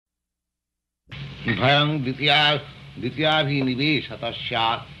Bhayang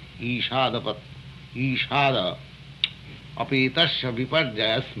Dityabhiniveshatasya Ishada Apetasya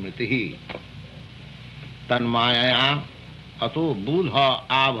Viparjaya Smritihi Tanmaya Ato Buddha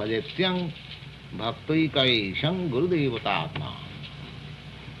Abhajesyang Bhakti-kaishang Gurudevatatma.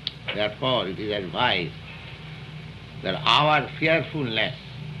 Therefore, it is advised that our fearfulness,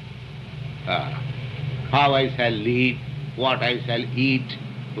 how I shall live, what I shall eat,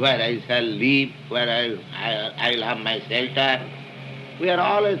 where I shall live, where I will have my shelter, we are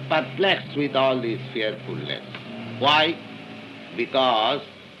always perplexed with all this fearfulness. Why? Because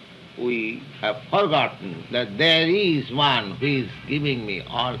we have forgotten that there is one who is giving me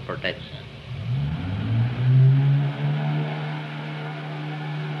all protection.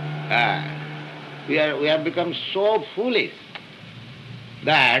 We have become so foolish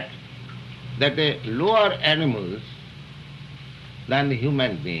that the lower animals than the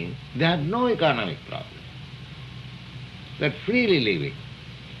human beings, they have no economic problem. They are freely living.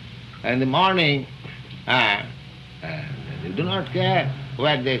 In the morning, they do not care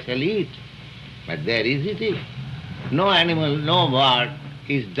where they shall eat, but there is eating. No animal, no bird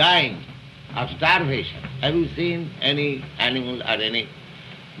is dying of starvation. Have you seen any animal or any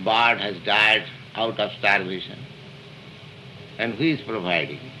bird has died out of starvation? And who is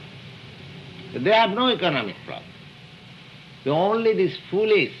providing? They have no economic problem. Only this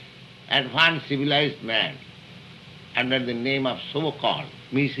foolish, advanced civilized man, under the name of so-called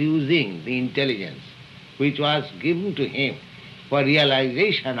misusing the intelligence which was given to him for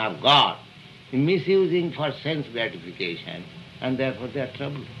realization of God, misusing for sense gratification, and therefore they are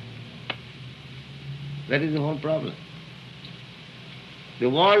troubled. That is the whole problem. The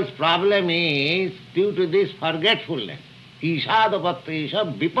world's problem is due to this forgetfulness.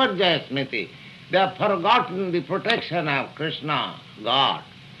 Ishādapatrisha viparjaya smriti. They have forgotten the protection of Krishna, God.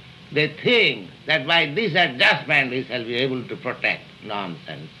 They think that by this adjustment we shall be able to protect.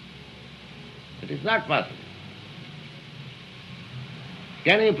 Nonsense. It is not possible.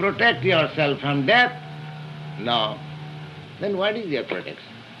 Can you protect yourself from death? No. Then what is your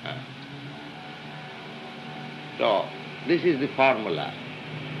protection? So, this is the formula.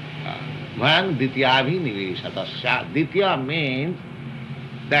 Bhayang Dityabhiniveshatasya. Ditya means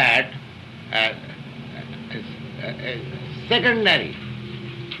that secondary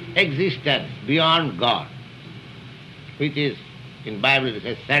existence beyond God, which is, in Bible it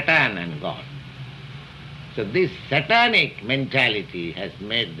says Satan and God. So this satanic mentality has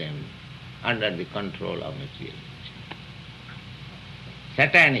made them under the control of material nature.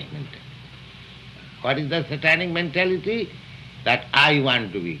 Satanic mentality. What is the satanic mentality? That I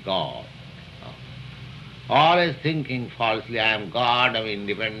want to be God. Always thinking falsely, I am God, I am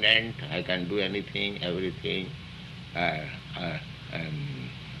independent, I can do anything, everything.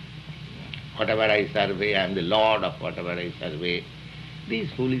 Whatever I survey, I am the Lord of whatever I survey.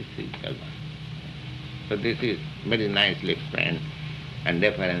 These foolish things are gone. So this is very nicely explained, and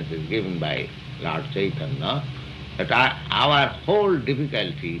reference is given by Lord Chaitanya, that our whole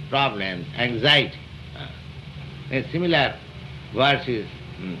difficulty, problem, anxiety, a similar verse is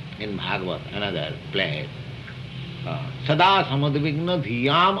in Bhagavad, another place. Sada samadvigna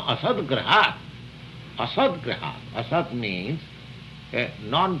dhiyam asadgrahat. Asadgrahat. Asad means a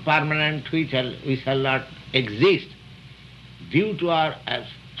non-permanent which we shall not exist due to our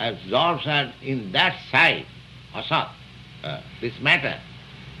absorption in that side. Asad. This matter,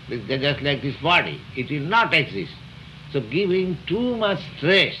 just like this body, it will not exist. So giving too much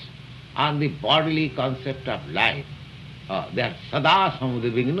stress on the bodily concept of life, they are sada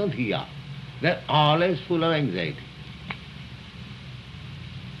samudvigna dhiya. They are always full of anxiety.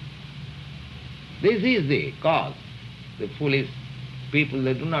 This is the cause. The foolish people,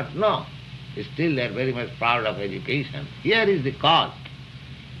 they do not know. Still they are very much proud of education. Here is the cause.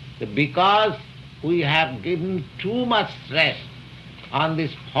 Because we have given too much stress on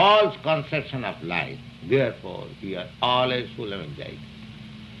this false conception of life, therefore we are always full of anxiety.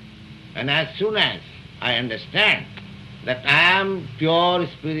 And as soon as I understand that I am pure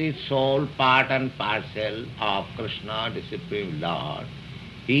spirit, soul, part and parcel of Krishna, the Supreme Lord,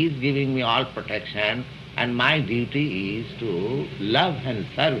 He is giving me all protection, and my duty is to love and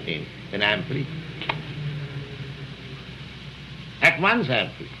serve Him, then I am free. At once I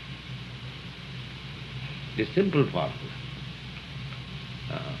am free. The simple formula.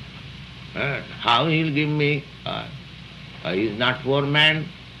 How He will give me? He is not poor man.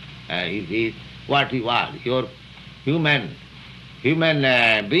 He is what you are. Your human being.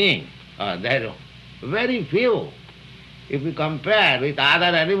 There are very few. If you compare with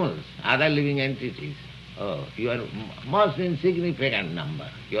other animals, other living entities, you are most insignificant number.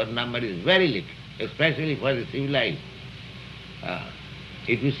 Your number is very little. especially for the civilized.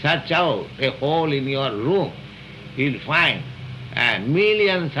 If you search out a hole in your room, you'll find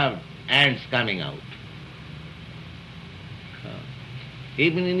millions of ants coming out.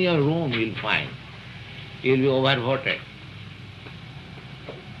 Even in your room you'll find. You'll be overvoted.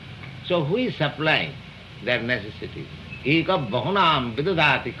 So who is supplying their necessities? Eka bahunam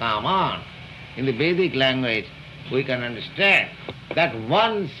vidadati kaman. In the Vedic language, we can understand that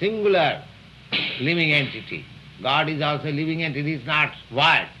one singular living entity. God is also a living entity, he is not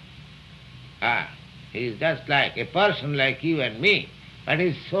wild. He is just like a person like you and me, but he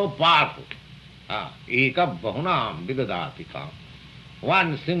is so powerful. Eka bahunam vidadati kaman.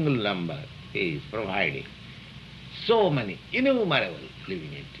 One single number he is providing. So many innumerable living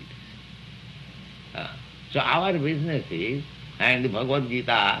entities. So our business is, and the Bhagavad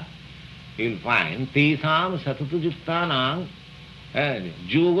Gita, you will find, Tisam satatu juktanang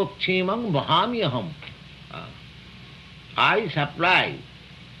jogakshemam vahamyaham. I supply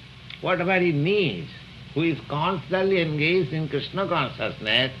whatever he needs, who is constantly engaged in Krishna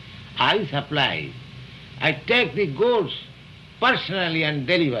consciousness, I supply. I take the goods personally and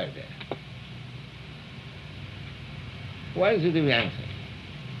deliver them. Why should you answer?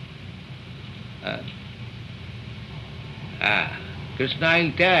 Krishna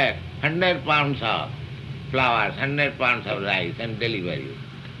will take 100 pounds of flowers, 100 pounds of rice and deliver you.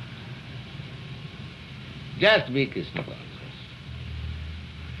 Just be Krishna conscious.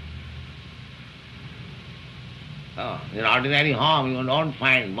 In ordinary home you don't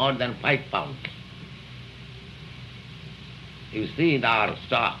find more than 5 pounds. You see in our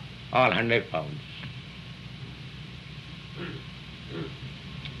stock, all 100 pounds.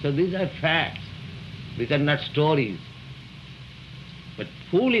 So these are facts. These are not stories. But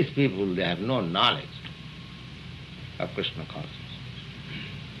foolish people, they have no knowledge of Krishna consciousness.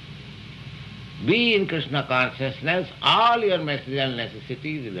 Be in Krishna consciousness, all your material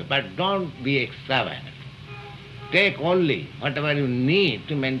necessities, but don't be extravagant. Take only whatever you need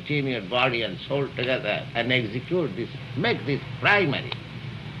to maintain your body and soul together and execute this, make this primary.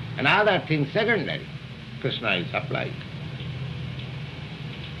 And other things secondary. Krishna is supplied.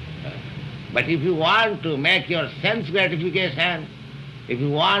 But if you want to make your sense gratification, if you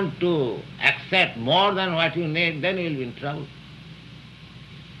want to accept more than what you need, then you will be in trouble.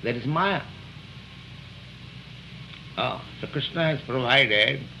 That is Maya. So Krishna has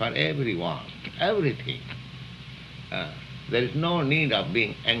provided for everyone, everything. There is no need of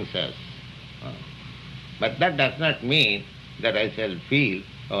being anxious. But that does not mean that I shall feel,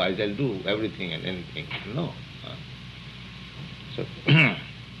 I shall do everything and anything. No. So,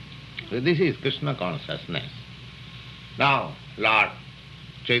 so this is Krishna consciousness. Now, Lord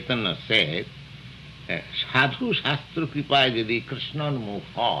Chaitanya said, Sādhu śāstra kṛpāya jadi Krishna mukh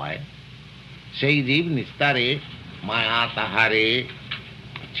hoy, sei jeev nistare maya tahare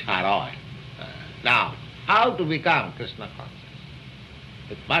chharoy. Now, how to become Krishna conscious?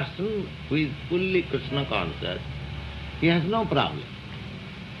 A person who is fully Krishna conscious, he has no problem.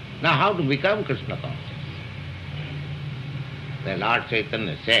 Now, how to become Krishna conscious? The Lord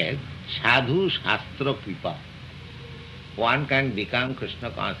Chaitanya said, Sādhu śāstra kṛpā. One can become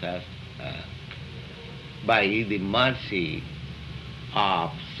Krishna conscious by the mercy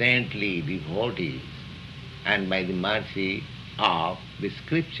of saintly devotees and by the mercy of the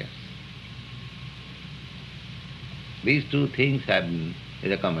scriptures. These two things have been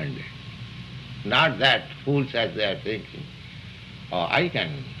recommended. Not that fools as they are thinking, I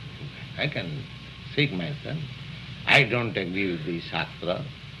can seek myself. I don't agree with the śāstra.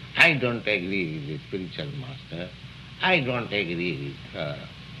 I don't agree with the spiritual master. I don't agree with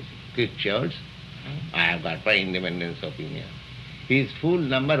scriptures. I have got my independent opinion. He is fool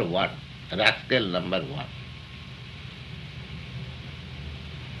number one, rascal number one.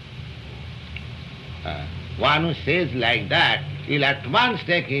 One who says like that, you'll at once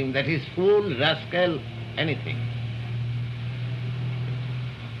take him that is fool, rascal, anything.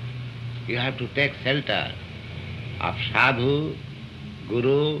 You have to take shelter of sadhu,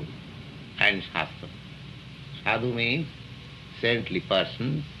 guru and śāstra. Sadhu means saintly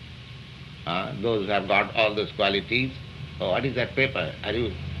persons, those who have got all those qualities. What is that paper? Are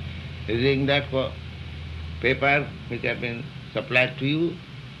you reading that paper which has been supplied to you?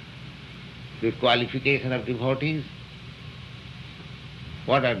 The qualification of devotees?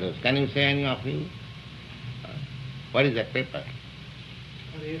 What are those? Can you say any of you? What is that paper?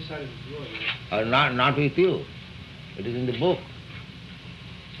 Not with you. It is in the book.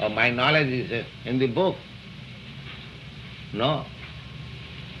 My knowledge is in the book. No.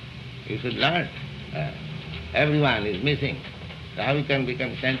 You should learn. Everyone is missing. How you can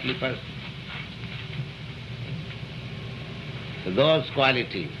become saintly person? those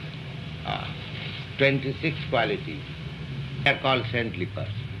qualities, 26 qualities, are called saintly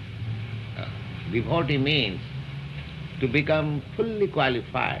person. Devotee means to become fully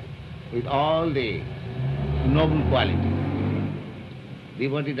qualified with all the noble qualities.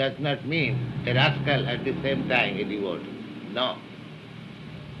 Devotee does not mean a rascal at the same time a devotee. No.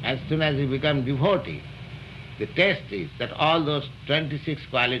 As soon as you become devotee, the test is that all those 26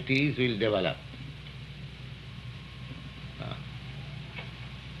 qualities will develop.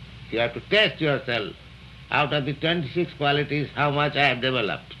 You have to test yourself. Out of the 26 qualities, how much I have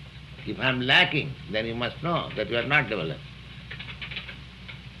developed. If I am lacking, then you must know that you are not developed.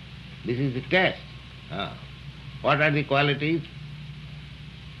 This is the test. What are the qualities?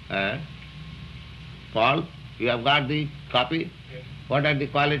 Paul, you have got the copy? Yes. What are the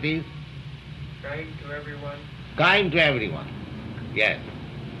qualities? Kind to everyone. Kind to everyone. Yes.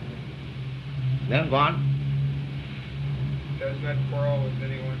 Then go on. Does not quarrel with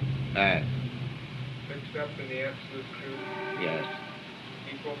anyone. Yes. Mixed up in the absolute truth. Yes.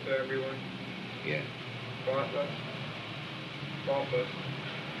 Equal to everyone. Yes. Faultless.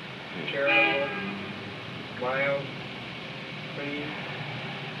 Charitable. Mild. Clean.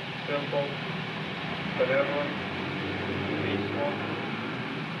 Simple. Benevolent. Peaceful.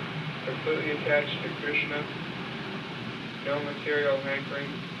 Completely attached to Krishna. No material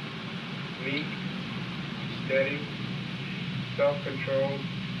hankering. Meek. Steady. Self-controlled.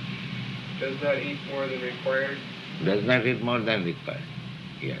 Does not eat more than required. Does not eat more than required.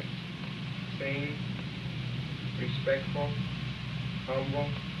 Yes. Sane. Respectful. Humble.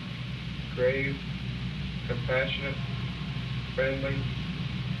 Grave. Compassionate. Friendly.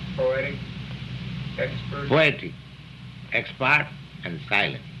 Poetic. Expert. Poetic, expert and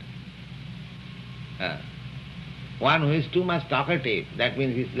silent. One who is too much talkative, that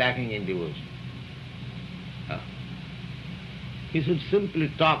means he is lacking in devotion. He should simply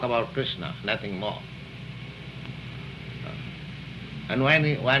talk about Krishna, nothing more. And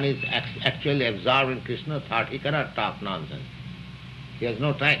when one is actually absorbed in Krishna thought, he cannot talk nonsense. He has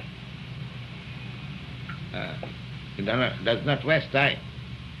no time. He does not waste time.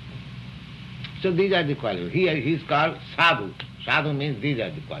 So these are the qualities. Here he is called sādhu. Sādhu means these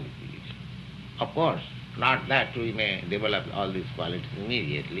are the qualities. Of course, not that we may develop all these qualities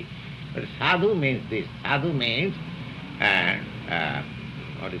immediately, but sādhu means this. Sādhu means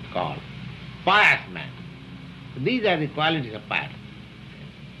what is called pious man. These are the qualities of piety.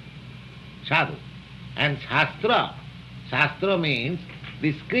 Sādhu. And śāstra. Śāstra means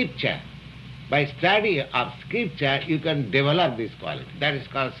the scripture. By study of scripture, you can develop this quality. That is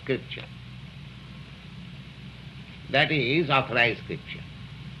called scripture. That is authorized scripture.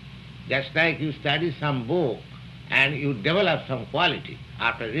 Just like you study some book and you develop some quality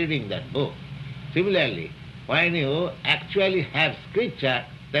after reading that book. Similarly, when you actually have scripture,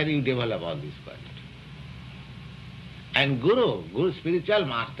 then you develop all these qualities. And Guru, spiritual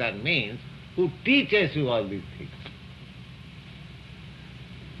master, means who teaches you all these things.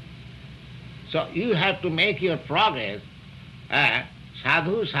 So you have to make your progress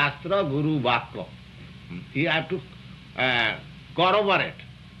sadhu, shastra, guru, bhakti. You have to corroborate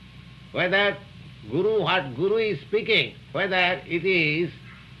whether what Guru is speaking, whether it is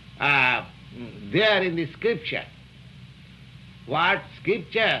there in the scripture. What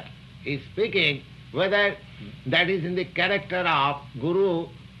scripture is speaking, whether that is in the character of Guru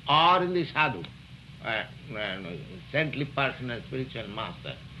or in the sadhu, saintly person and spiritual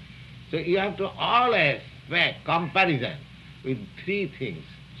master. So you have to always make comparison with three things,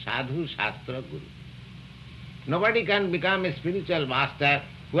 sadhu, shastra, guru. Nobody can become a spiritual master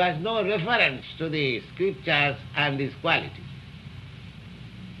who has no reference to the scriptures and these qualities.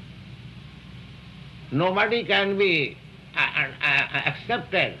 Nobody can be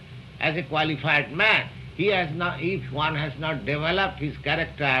accepted as a qualified man. If one has not developed his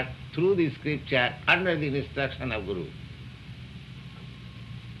character through the scripture under the instruction of Guru.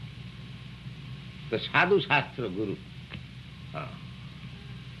 The sadhu, shastra, guru.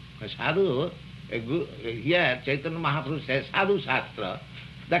 Sadhu, here Chaitanya Mahaprabhu says sadhu, shastra.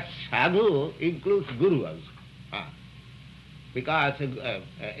 That sadhu includes guru also. Because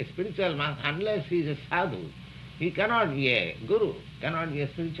a spiritual master, unless he is a sadhu, he cannot be a guru, cannot be a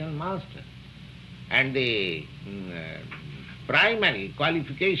spiritual master. And the primary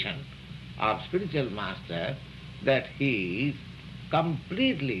qualification of spiritual master, that he is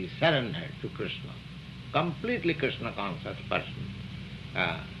completely surrendered to Krishna, completely Krishna conscious person.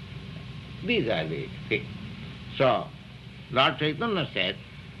 These are the things. So, Lord Chaitanya said,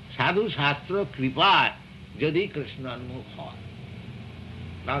 sadhu shastra kripa jadi Krishna anmukh hoy.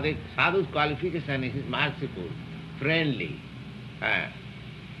 Now the sadhu's qualification is merciful, friendly,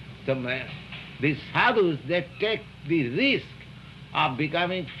 These sadhus, they take the risk of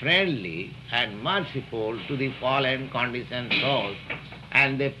becoming friendly and merciful to the fallen conditioned souls,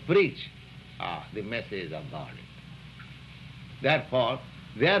 and they preach the message of God. Therefore,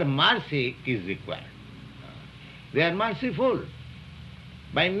 their mercy is required. They are merciful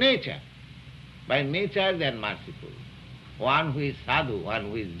by nature. By nature they are merciful. One who is sadhu, one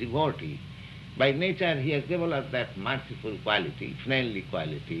who is devotee, by nature he has developed that merciful quality, friendly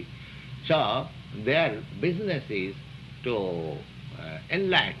quality. So their business is to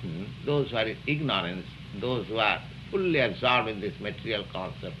enlighten those who are in ignorance, those who are fully absorbed in this material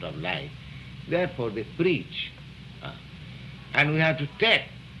concept of life. Therefore they preach. And we have to take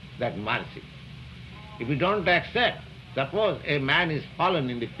that mercy. If we don't accept, suppose a man is fallen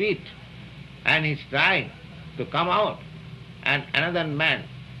in the pit and he's trying to come out, and another man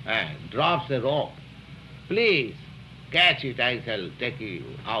drops a rope, please catch it, I shall take you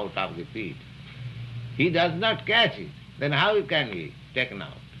out of the pit. He does not catch it, then how can he be taken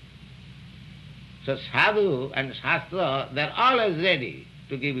out? So sadhu and śāstra, they're always ready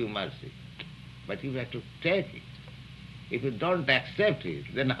to give you mercy. But you have to take it. If you don't accept it,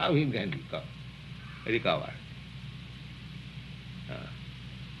 then how you can recover?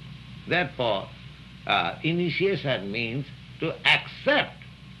 Therefore, initiation means to accept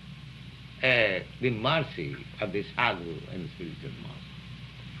the mercy of the sadhu and spiritual master.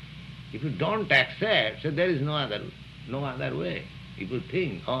 If you don't accept, so there is no other way. If you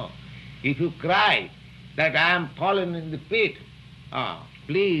think, if you cry that I am fallen in the pit,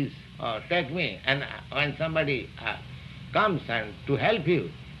 please take me, and when somebody comes and to help you,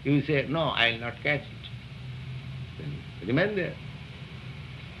 you will say, no, I will not catch it. Then remain there.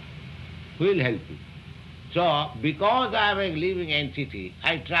 Who will help you? So, because I am a living entity,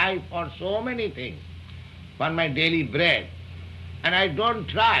 I try for so many things, for my daily bread, and I don't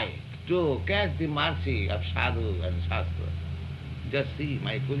try to catch the mercy of sadhu and śāstra. Just see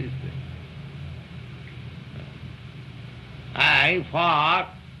my foolishness. For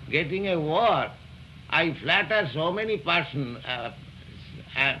getting a work, I flatter so many persons,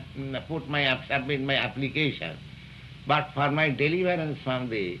 submit my application, but for my deliverance from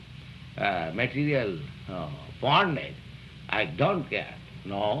the material bondage, I don't care.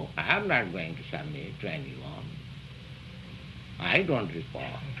 No, I am not going to submit to anyone. I don't report.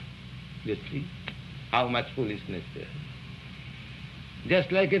 You see how much foolishness there is.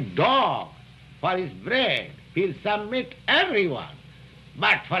 Just like a dog, for his bread, he'll submit everyone.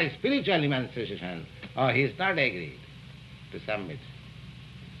 But for his spiritual emancipation, he is not agreed to submit.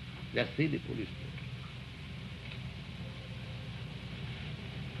 Just see the foolishness.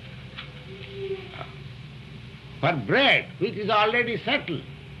 For bread, which is already settled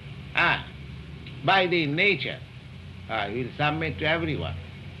by the nature, he will submit to everyone.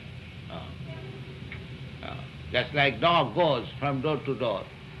 Just like dog goes from door to door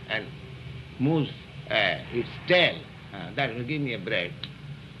and moves its tail, that will give me a bread.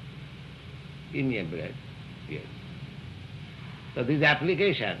 Give me a bread. Yes. So this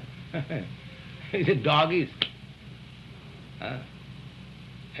application is a doggish.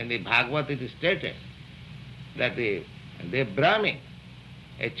 In the Bhagavad it is stated that the Brahmin,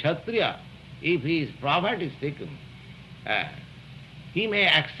 a Kshatriya, if he is prophet is taken, he may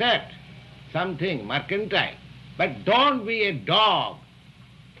accept something mercantile, but don't be a dog.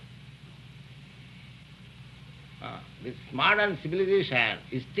 This modern civilization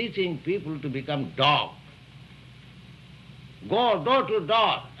is teaching people to become dogs. Go door to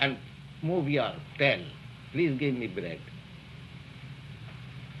door and move your tail. Please give me bread.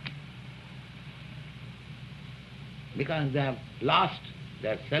 Because they have lost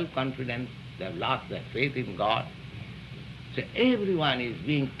their self-confidence, they have lost their faith in God. So everyone is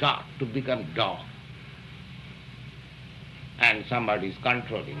being taught to become dog. And somebody is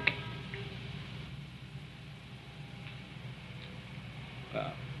controlling them.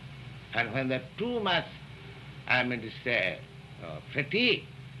 And when they're too much, fatigue,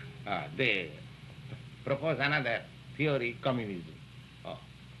 they propose another theory, communism.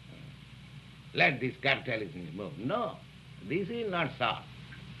 Let this capitalism move. No, this will not solve.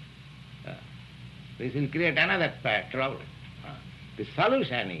 This will create another trouble. The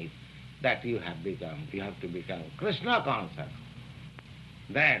solution is that you have to become Krishna conscious.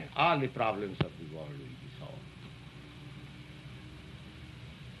 Then all the problems of the world will be solved.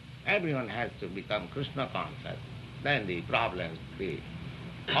 Everyone has to become Krishna conscious. Then the problems,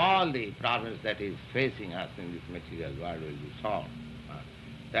 all the problems that is facing us in this material world will be solved.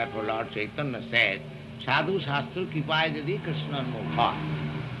 Therefore Lord Chaitanya said, Sadhu Shastra Kipaya Jadi Krishna Mukha.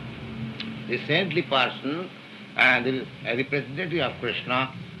 The saintly person and the representative of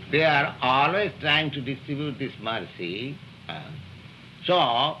Krishna, they are always trying to distribute this mercy.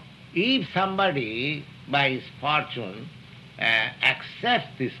 So, if somebody by his fortune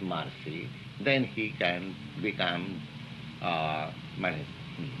accepts this mercy, then he can become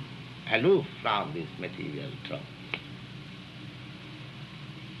aloof from this material trouble.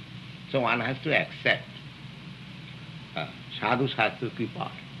 So one has to accept. Sādhu śāstra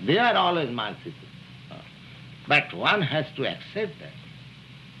kripa. They are always merciful. But one has to accept that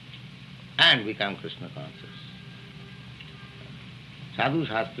and become Krishna conscious. Sādhu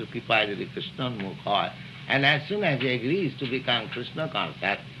śāstra kripa is the Krishna mukha. And as soon as he agrees to become Krishna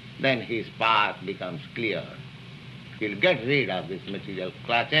conscious, then his path becomes clear. He'll get rid of this material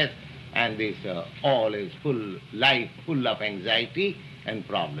clutches and this all is full life full of anxiety and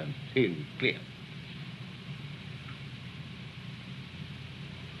problems. He'll be clear.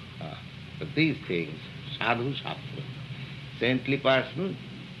 But these things, sadhu, śāstra, saintly person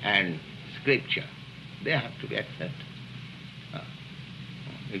and scripture, they have to be accepted.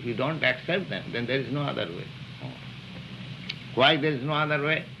 If you don't accept them, then there is no other way. Why there is no other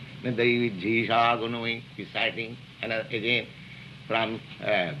way? Then there is jīṣā gunami reciting, and again from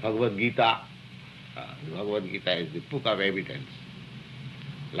Bhagavad Gita. The Bhagavad Gita is the book of evidence.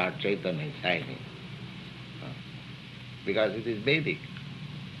 Lord Chaitanya is citing. Because it is Vedic.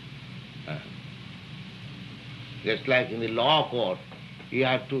 Just like in the law court, you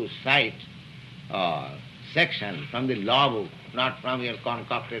have to cite section from the law book, not from your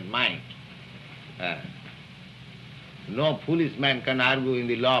concocted mind. No foolish man can argue in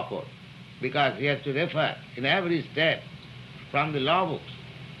the law court because he has to refer in every step from the law books.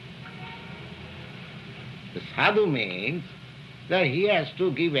 The sadhu means that he has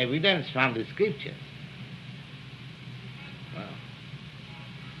to give evidence from the scriptures.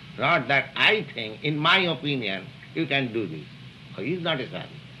 Not that I think, in my opinion, you can do this. Oh, he is not a sadhu.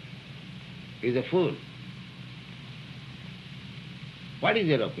 He is a fool. What is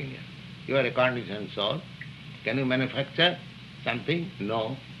your opinion? You are a conditioned soul. Can you manufacture something?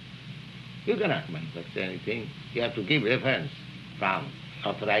 No. You cannot manufacture anything. You have to give reference from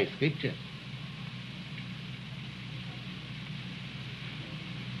authorized scripture.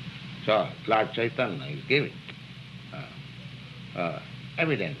 So, Lord Chaitanya is giving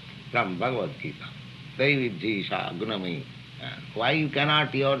evidence from Bhagavad Gita. Devi jīṣā gunami. Why you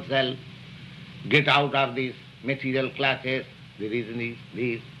cannot yourself get out of these material classes? The reason is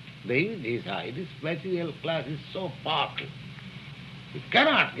this. Devi jīṣā, this material class is so powerful. You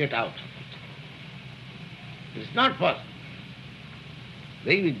cannot get out of it. It is not possible.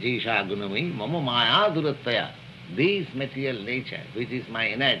 Devi jīṣā gunami mama maya durattaya. This material nature, which is my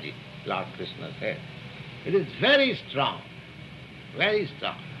energy, Lord Krishna said, it is very strong, very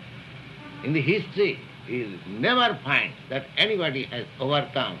strong. In the history, you will never find that anybody has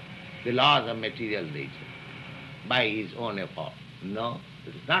overcome the laws of material nature by his own effort. No,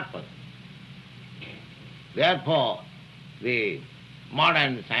 it is not possible. Therefore, the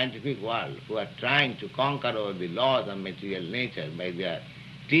modern scientific world who are trying to conquer over the laws of material nature by their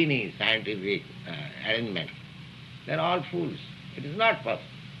teeny scientific arrangements, they are all fools. It is not possible.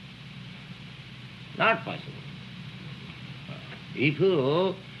 Not possible. If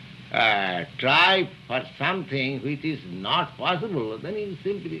you try for something which is not possible, then you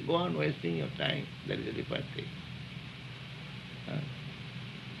simply go on wasting your time. That is a different thing.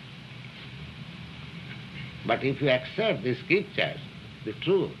 But if you accept the scriptures, the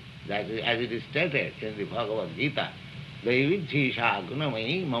truth, that is, as it is stated in the Bhagavad Gita, Devi jīṣā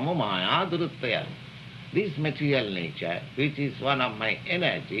gunamayi mama maya duruttaya. This material nature, which is one of my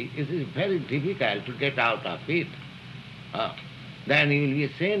energy, it is very difficult to get out of it. Then you will be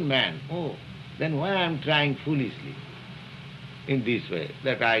a sane man. Oh, then why I am trying foolishly in this way,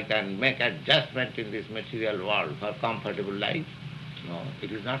 that I can make adjustment in this material world for comfortable life? No,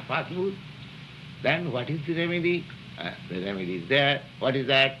 it is not possible. Then what is the remedy? The remedy is there. What is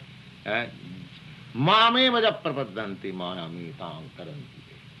that? Mame vaja prapadanti mayami tang taranti.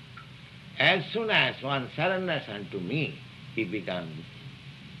 As soon as one surrenders unto me, he becomes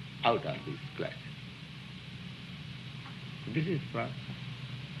out of this class. This is process.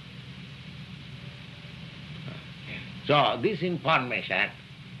 So this information,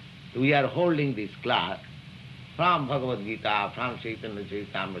 we are holding this class from Bhagavad Gita, from Chaitanya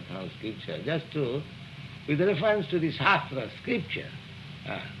Charitamrita scripture, just to, with reference to the śāstra scripture.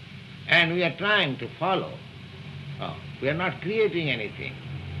 And we are trying to follow. We are not creating anything.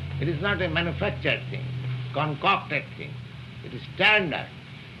 It is not a manufactured thing, concocted thing. It is standard,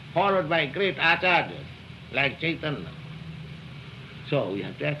 followed by great acharyas like Chaitanya. So we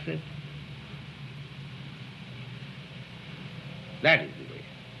have to accept. That is the way.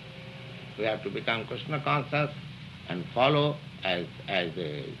 We have to become Krishna conscious and follow as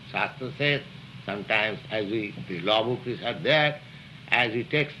the Shastra says. Sometimes as the law books are there, as we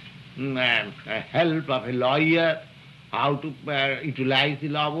take help of a lawyer, how to utilize the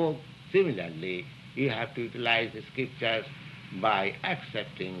law book. Similarly, you have to utilize the scriptures by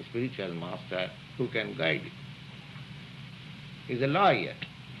accepting spiritual master who can guide you. He's a lawyer.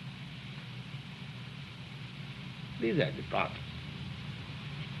 These are the process.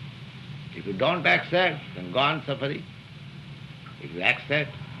 If you don't accept, then go on suffering. If you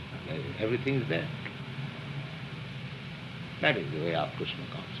accept, everything is there. That is the way of Krishna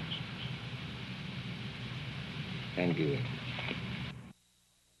consciousness. Thank you.